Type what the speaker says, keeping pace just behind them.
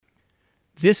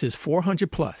This is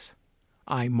 400 Plus.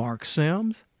 I'm Mark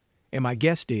Sims, and my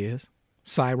guest is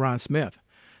Cyron Smith.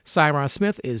 Cyron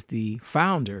Smith is the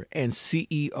founder and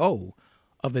CEO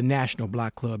of the National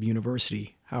Black Club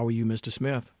University. How are you, Mr.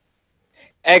 Smith?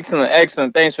 Excellent,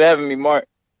 excellent. Thanks for having me, Mark.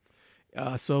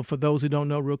 So for those who don't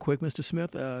know, real quick, Mr.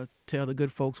 Smith, tell the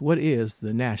good folks, what is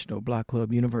the National Black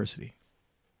Club University?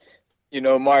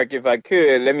 Mark, if I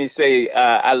could, let me say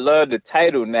I love the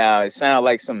title now. It sounds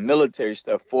like some military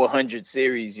stuff, 400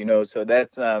 series, so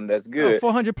that's good.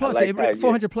 400 I plus. like how you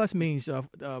 400 plus means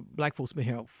black folks been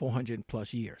here 400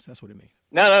 plus years. That's what it means.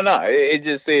 No. It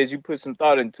just says you put some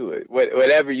thought into it.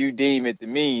 Whatever you deem it to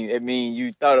mean, it mean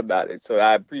you thought about it. So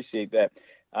I appreciate that.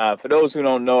 For those who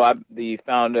don't know, I'm the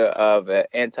founder of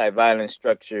Anti-Violence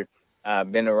Structure.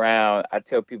 Been around, I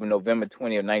tell people, November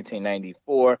 20th of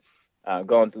 1994.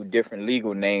 Going through different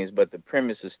legal names, but the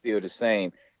premise is still the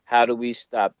same. How do we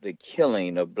stop the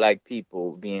killing of black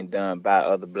people being done by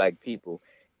other black people?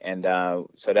 And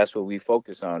so that's what we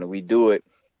focus on. And we do it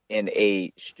in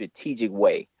a strategic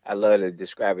way. I love to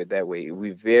describe it that way.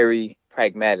 We're very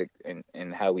pragmatic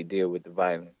in how we deal with the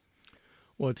violence.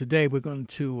 Well, today we're going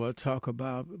to talk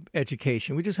about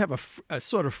education. We just have a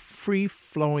sort of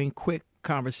free-flowing, quick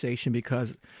conversation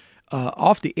because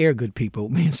off the air, good people,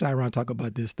 me and Cyron talk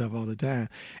about this stuff all the time.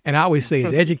 And I always say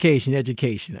it's education,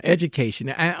 education, education.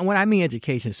 And when I mean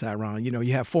education, Cyron,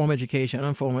 you have formal education,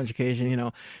 informal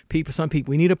education, some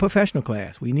people, we need a professional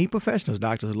class. We need professionals,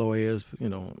 doctors, lawyers,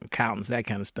 accountants, that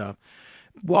kind of stuff.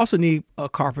 We also need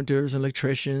carpenters and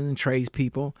electricians and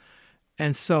tradespeople.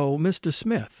 And so, Mr.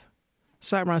 Smith,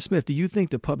 Cyron Smith, do you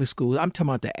think the public school, I'm talking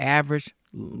about the average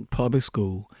public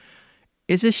school,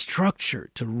 is it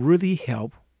structured to really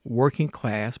help working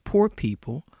class poor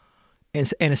people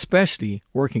and especially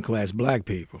working class black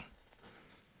people?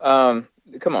 Come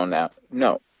on now.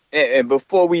 No. And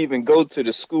before we even go to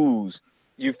the schools,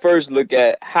 you first look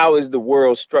at how is the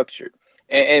world structured.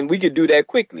 And we could do that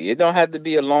quickly. It don't have to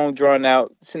be a long drawn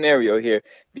out scenario here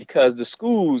because the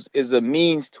schools is a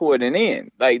means toward an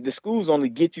end. Like the schools only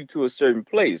get you to a certain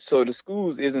place. So the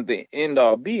schools isn't the end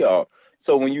all be all.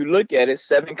 So when you look at it,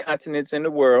 7 continents in the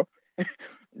world,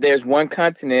 there's one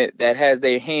continent that has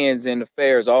their hands in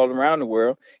affairs all around the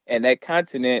world, and that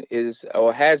continent is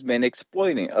or has been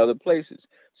exploiting other places.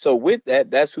 So with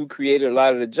that, that's who created a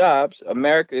lot of the jobs.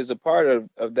 America is a part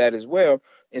of that as well.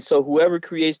 And so whoever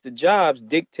creates the jobs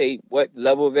dictate what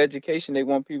level of education they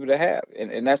want people to have.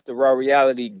 And that's the raw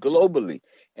reality globally.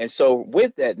 And so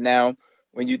with that now,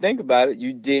 when you think about it,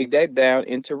 you dig that down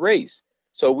into race.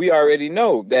 So we already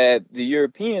know that the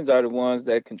Europeans are the ones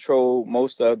that control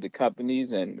most of the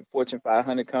companies and the Fortune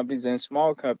 500 companies and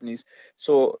small companies.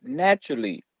 So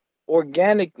naturally,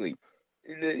 organically,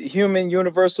 the human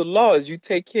universal law is you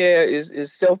take care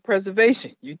is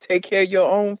self-preservation. You take care of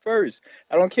your own first.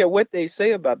 I don't care what they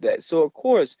say about that. So of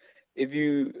course, if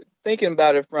you thinking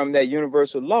about it from that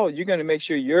universal law, you're going to make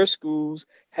sure your schools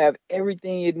have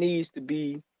everything it needs to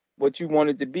be what you want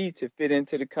it to be to fit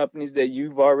into the companies that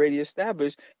you've already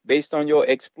established based on your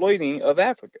exploiting of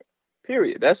Africa.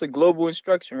 Period. That's a global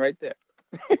instruction right there.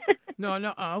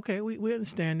 No. Okay, we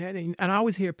understand that. And I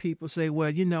always hear people say,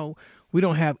 well, we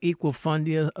don't have equal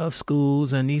funding of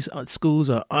schools, and these schools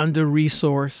are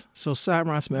under-resourced. So,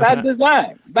 Cyron Smith. By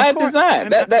design. By design.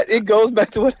 That it goes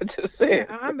back to what I just said.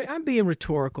 I'm being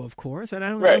rhetorical, of course, and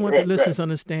I want the Right. listeners to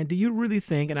understand. Do you really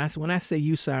think, and when I say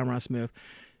you, Cyron Smith,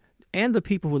 and the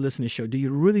people who listen to the show, do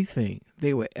you really think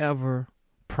they will ever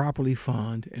properly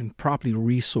fund and properly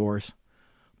resource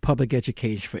public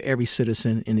education for every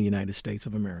citizen in the United States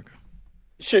of America?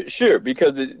 Sure,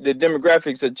 because the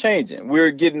demographics are changing.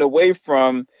 We're getting away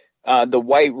from the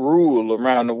white rule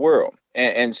around the world.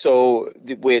 And so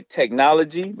with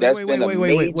technology, that's been a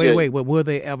major. Wait. Well, will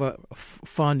they ever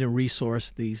fund and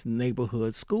resource these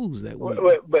neighborhood schools that we?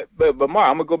 But Mark,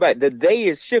 I'm gonna go back. The day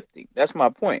is shifting. That's my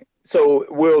point. So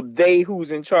will they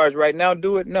who's in charge right now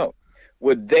do it? No.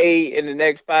 Would they in the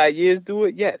next 5 years do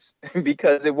it? Yes,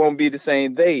 because it won't be the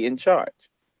same they in charge.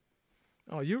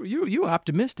 Oh, you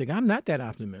optimistic. I'm not that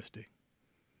optimistic.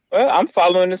 Well, I'm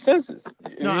following the census.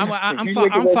 No, If you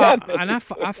look at what's happening.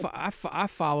 I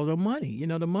follow the money.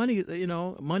 The money.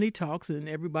 Money talks, and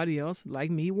everybody else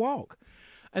like me walk.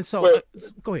 And so, Well,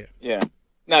 go ahead. yeah.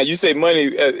 Now you say money.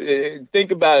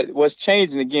 Think about what's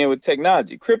changing again with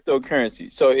technology,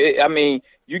 cryptocurrency. So I mean,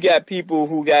 you got people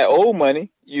who got old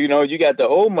money. You got the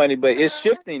old money, but it's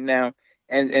shifting now.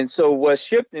 And so what's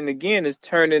shifting again is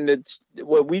turning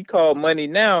what we call money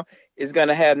now is going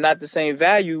to have not the same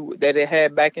value that it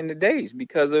had back in the days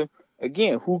because of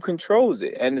again who controls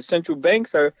it. And the central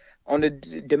banks are on the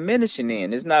diminishing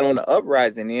end. It's not on the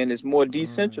uprising end. It's more All right.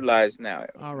 decentralized now.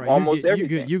 All right, Almost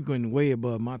everything. you're going way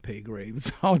above my pay grade.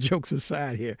 All jokes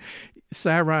aside here,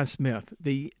 Cyron Smith,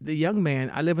 the young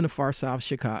man. I live in the far south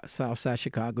Chicago, south side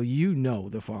Chicago. You know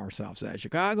the far south side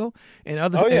Chicago, Oh and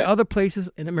yeah. other places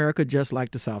in America just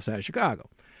like the south side of Chicago.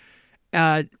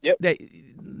 Yep. That a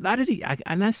lot of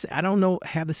I don't know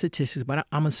have the statistics, but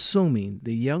I'm assuming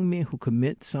the young men who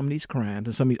commit some of these crimes,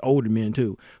 and some of these older men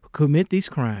too, who commit these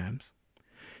crimes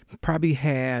probably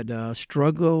had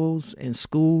struggles in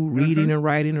school, Hmm. reading and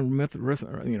writing, and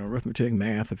arithmetic,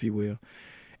 math, if you will.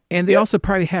 And they Yep. also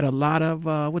probably had a lot of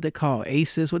what they call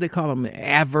ACEs, what they call them,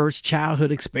 adverse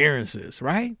childhood experiences,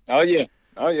 right? Oh yeah.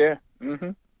 Oh yeah. Hmm.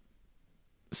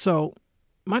 So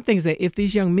my thing is that if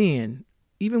these young men,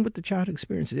 even with the childhood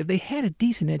experiences, if they had a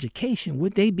decent education,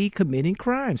 would they be committing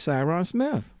crimes, Cyron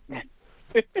Smith?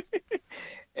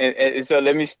 And so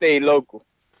let me stay local.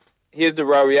 Here's the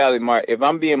raw reality, Mark. If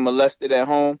I'm being molested at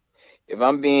home, if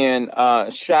I'm being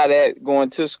shot at going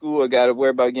to school, I got to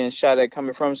worry about getting shot at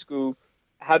coming from school.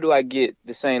 How do I get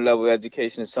the same level of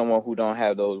education as someone who don't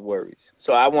have those worries?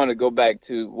 So I want to go back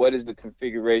to what is the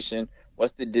configuration,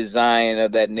 what's the design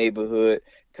of that neighborhood,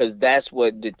 because that's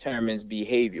what determines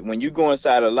behavior. When you go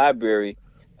inside a library,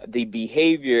 the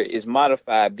behavior is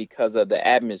modified because of the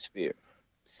atmosphere.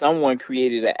 Someone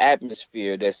created an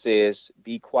atmosphere that says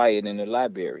be quiet in the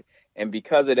library, and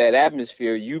because of that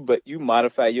atmosphere, you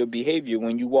modify your behavior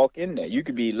when you walk in there. You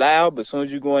could be loud, but as soon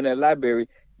as you go in that library,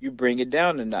 you bring it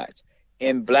down a notch.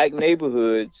 In black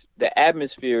neighborhoods, the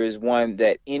atmosphere is one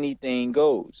that anything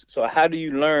goes. So how do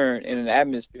you learn in an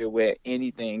atmosphere where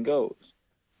anything goes?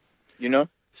 You know?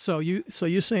 So you're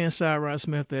saying, Cyron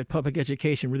Smith, that public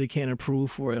education really can't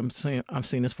improve for I'm saying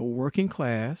this for working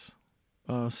class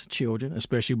children,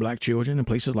 especially black children in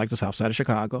places like the south side of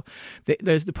Chicago.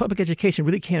 The public education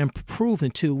really can't improve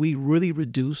until we really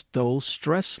reduce those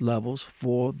stress levels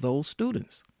for those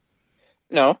students.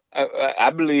 No, I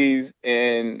believe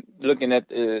in looking at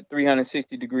the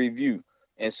 360-degree view.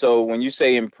 And so when you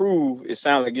say improve, it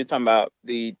sounds like you're talking about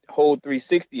the whole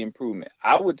 360 improvement.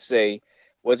 I would say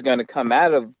what's going to come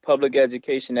out of public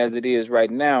education as it is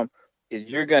right now is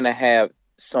you're going to have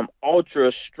some ultra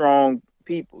strong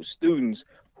people, students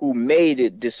who made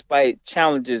it despite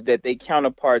challenges that they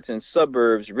counterparts in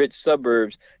suburbs, rich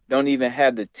suburbs, don't even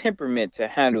have the temperament to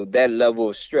handle that level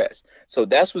of stress. So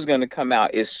that's what's going to come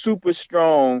out is super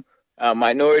strong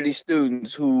minority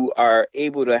students who are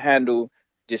able to handle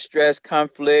distress,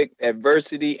 conflict,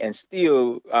 adversity, and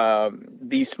still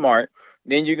be smart.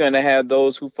 Then you're going to have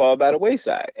those who fall by the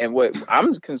wayside. And what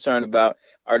I'm concerned about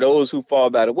are those who fall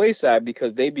by the wayside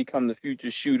because they become the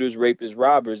future shooters, rapists,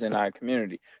 robbers in our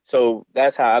community. So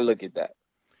that's how I look at that.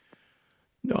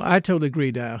 No, I totally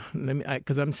agree. Now,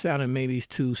 because I'm sounding maybe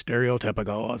too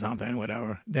stereotypical or something,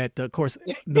 whatever. That of course,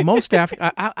 the most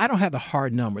I don't have the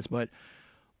hard numbers, but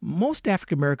most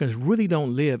African Americans really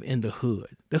don't live in the hood.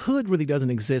 The hood really doesn't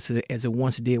exist as it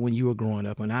once did when you were growing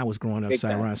up, when I was growing up, Big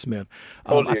time. Cyron Smith. I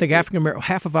Totally think agree.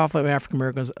 half of all African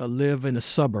Americans live in a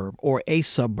suburb or a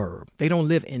suburb. They don't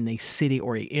live in a city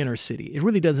or a inner city. It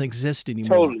really doesn't exist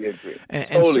anymore. Totally agree. And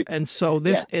Totally. so Yeah.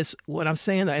 this is what I'm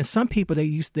saying. And some people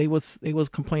they was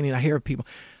complaining. I hear people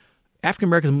African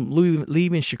Americans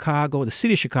leaving Chicago, the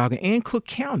city of Chicago, and Cook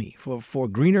County for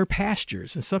greener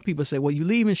pastures. And some people say, well, you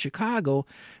leave in Chicago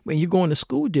when you go into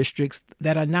school districts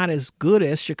that are not as good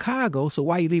as Chicago. So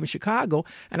why are you leaving Chicago?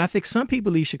 And I think some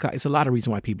people leave Chicago. It's a lot of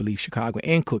reasons why people leave Chicago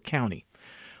and Cook County.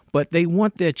 But they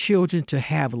want their children to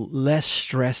have less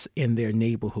stress in their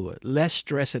neighborhood, less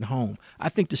stress at home. I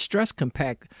think the stress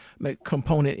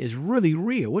component is really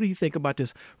real. What do you think about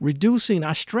this reducing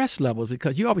our stress levels?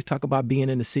 Because you always talk about being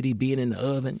in the city, being in the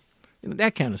oven,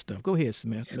 that kind of stuff. Go ahead,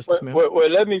 Smith, Mr. Smith. Well,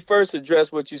 let me first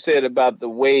address what you said about the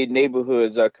way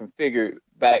neighborhoods are configured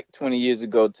back 20 years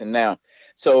ago to now.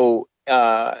 So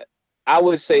I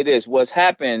would say this: what's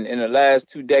happened in the last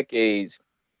 2 decades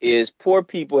is poor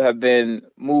people have been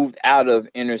moved out of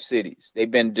inner cities. They've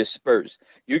been dispersed.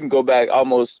 You can go back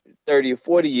almost 30 or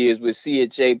 40 years with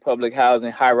CHA public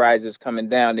housing, high rises coming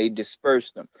down. They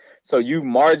dispersed them. So you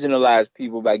marginalize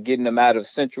people by getting them out of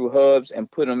central hubs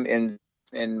and put them in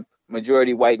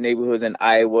majority white neighborhoods in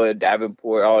Iowa,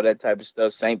 Davenport, all that type of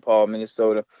stuff, St. Paul,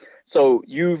 Minnesota. So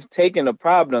you've taken a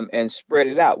problem and spread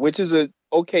it out, which is a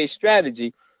okay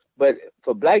strategy. But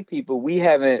for black people, we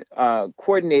haven't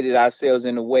coordinated ourselves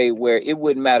in a way where it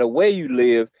wouldn't matter where you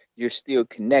live, you're still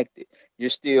connected.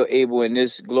 You're still able in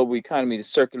this global economy to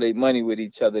circulate money with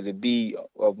each other to be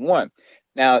of one.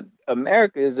 Now,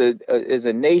 America is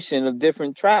a nation of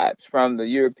different tribes, from the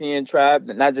European tribe,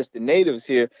 not just the natives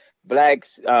here,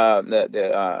 blacks,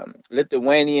 the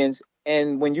Lithuanians.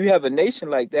 And when you have a nation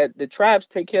like that, the tribes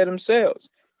take care of themselves.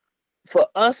 For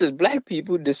us as black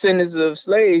people, descendants of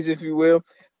slaves, if you will,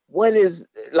 what is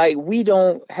like we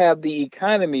don't have the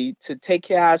economy to take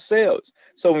care of ourselves.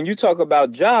 So when you talk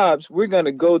about jobs, we're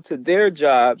gonna go to their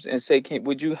jobs and say,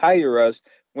 would you hire us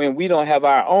when we don't have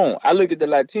our own? I look at the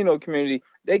Latino community,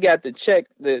 they got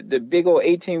the big old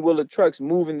 18-wheeler trucks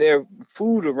moving their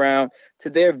food around to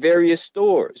their various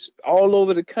stores all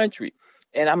over the country.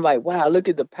 And I'm like, wow, look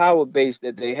at the power base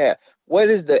that they have. What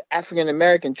is the African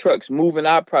American trucks moving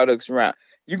our products around?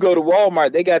 You go to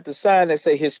Walmart, they got the sign that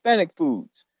say Hispanic foods.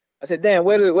 I said, damn,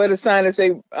 where the sign that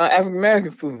say African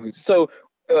American foods? So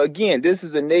again, this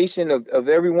is a nation of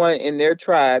everyone in their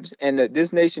tribes, and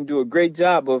this nation do a great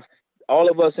job of all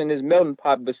of us in this melting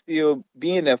pot, but still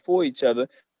being there for each other.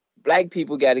 Black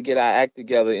people got to get our act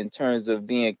together in terms of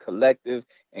being collective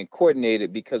and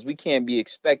coordinated, because we can't be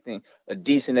expecting a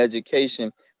decent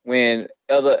education when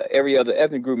every other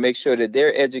ethnic group makes sure that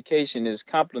their education is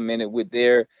complemented with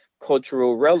their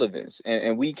cultural relevance.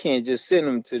 And we can't just send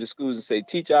them to the schools and say,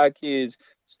 teach our kids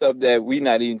stuff that we're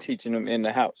not even teaching them in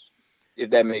the house,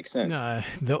 if that makes sense.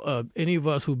 Any of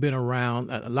us who've been around,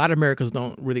 a lot of Americans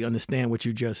don't really understand what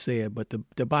you just said, but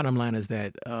the bottom line is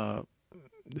that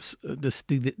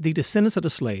the descendants of the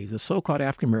slaves, the so-called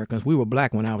African Americans, we were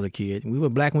black when I was a kid. We were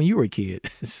black when you were a kid.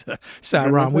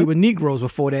 Siron, we were Negroes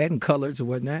before that and coloreds and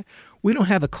whatnot. We don't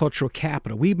have the cultural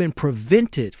capital. We've been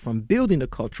prevented from building the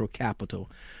cultural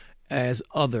capital as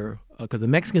other, because the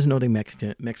Mexicans know they're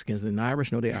Mexicans, and the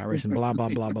Irish know they're Irish, and blah, blah,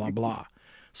 blah, blah, blah.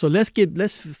 So let's in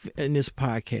this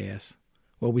podcast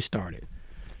where we started.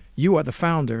 You are the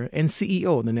founder and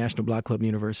CEO of the National Block Club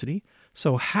University.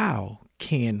 So how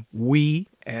can we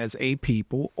as a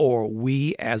people, or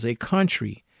we as a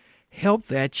country, help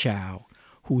that child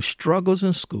who struggles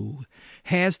in school,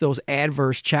 has those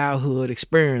adverse childhood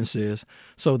experiences,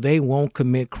 so they won't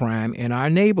commit crime in our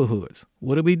neighborhoods?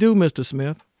 What do we do, Mr.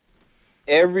 Smith?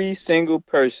 Every single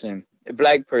person, a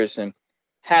black person,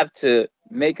 have to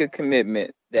make a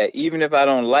commitment that even if I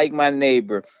don't like my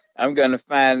neighbor, I'm going to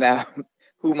find out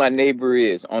who my neighbor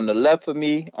is on the left of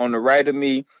me, on the right of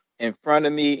me, in front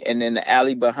of me, and in the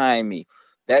alley behind me.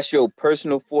 That's your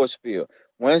personal force field.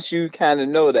 Once you kind of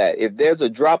know that, if there's a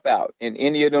dropout in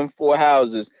any of them 4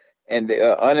 houses and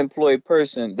the unemployed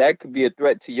person, that could be a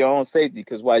threat to your own safety,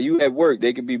 because while you at work,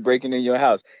 they could be breaking in your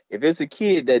house. If it's a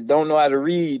kid that don't know how to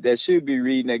read, that should be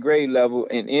reading at grade level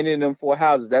in any of them 4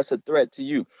 houses, that's a threat to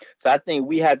you. So I think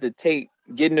we have to take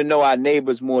getting to know our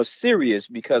neighbors more serious,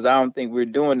 because I don't think we're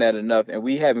doing that enough, and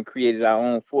we haven't created our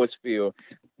own force field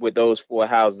with those 4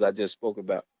 houses I just spoke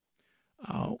about.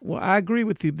 Well, I agree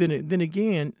with you. Then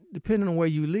again, depending on where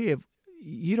you live,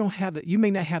 you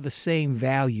may not have the same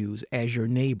values as your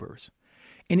neighbors.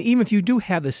 And even if you do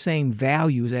have the same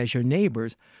values as your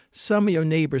neighbors, some of your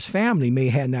neighbors' family may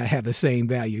not have the same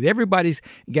values. Everybody's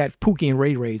got Pookie and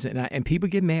Ray Rays, and people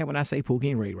get mad when I say Pookie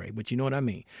and Ray Ray, but you know what I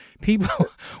mean. People,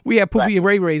 we have Pookie and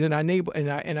Ray Rays in our neighbor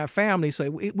in our family, so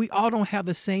we all don't have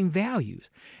the same values.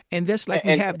 And just like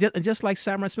just like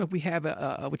Siron Smith, we have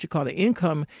a what you call the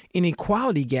income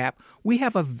inequality gap. We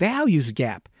have a values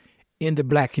gap in the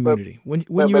black community. When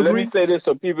you agree? Let me say this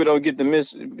so people don't get the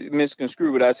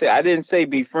misconstrued what I say. I didn't say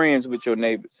be friends with your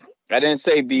neighbors. I didn't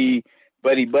say be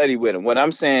buddy with them. What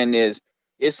I'm saying is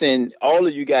it's in all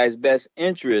of you guys' best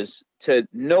interest to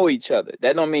know each other.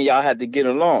 That don't mean y'all have to get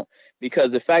along,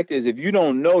 because the fact is, if you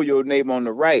don't know your neighbor on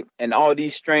the right and all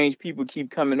these strange people keep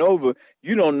coming over,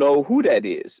 you don't know who that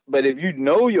is. But if you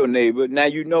know your neighbor, now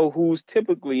you know who's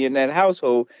typically in that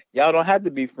household. Y'all don't have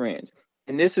to be friends.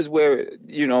 And this is where,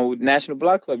 National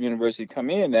Block Club University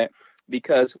come in at,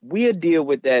 because we'll deal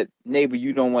with that neighbor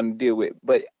you don't want to deal with.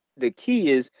 But the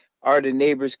key is, are the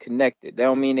neighbors connected? That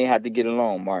don't mean they have to get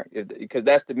along, Mark, because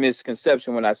that's the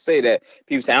misconception when I say that.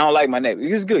 People say, I don't like my neighbor.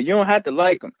 It's good. You don't have to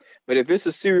like them. But if it's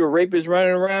a serial rapist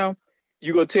running around,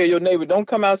 you go tell your neighbor, don't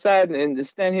come outside and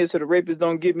stand here so the rapist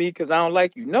don't get me because I don't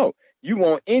like you. No, you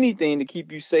want anything to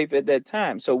keep you safe at that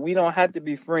time. So we don't have to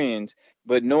be friends,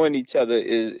 but knowing each other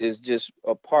is just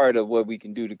a part of what we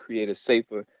can do to create a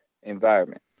safer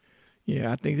environment.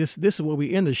 Yeah, I think this is where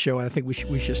we end the show. I think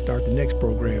we should start the next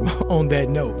program on that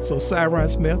note. So Siron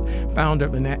Smith, founder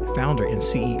and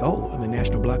CEO of the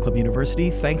National Block Club University,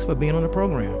 thanks for being on the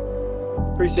program.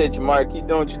 Appreciate you, Mark. Keep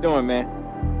doing what you're doing, man.